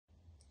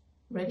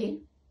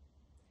Ready?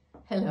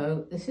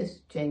 Hello, this is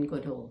Jane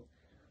Goodall,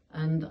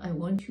 and I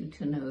want you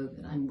to know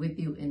that I'm with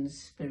you in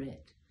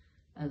spirit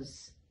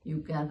as you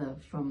gather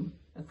from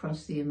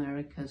across the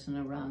Americas and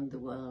around the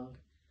world.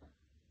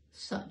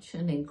 Such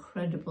an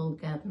incredible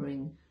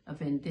gathering of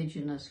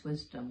Indigenous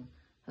wisdom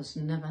has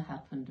never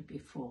happened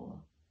before.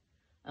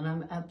 And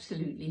I'm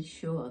absolutely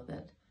sure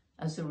that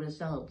as a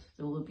result,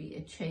 there will be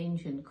a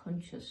change in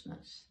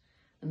consciousness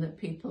and that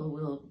people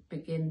will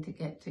begin to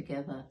get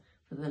together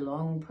for the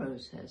long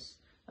process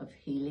of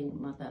healing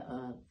Mother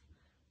Earth,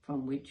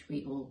 from which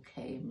we all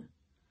came.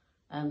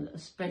 And a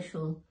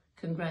special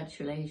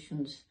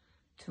congratulations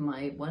to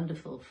my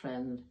wonderful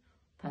friend,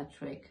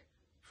 Patrick,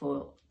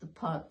 for the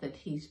part that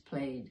he's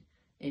played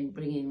in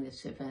bringing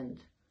this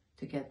event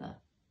together,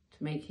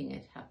 to making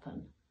it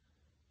happen.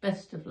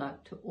 Best of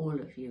luck to all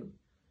of you.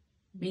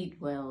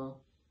 Meet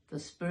well, the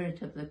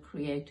spirit of the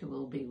Creator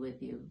will be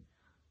with you,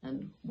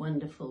 and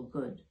wonderful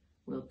good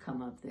will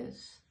come of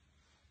this.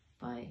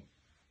 Bye.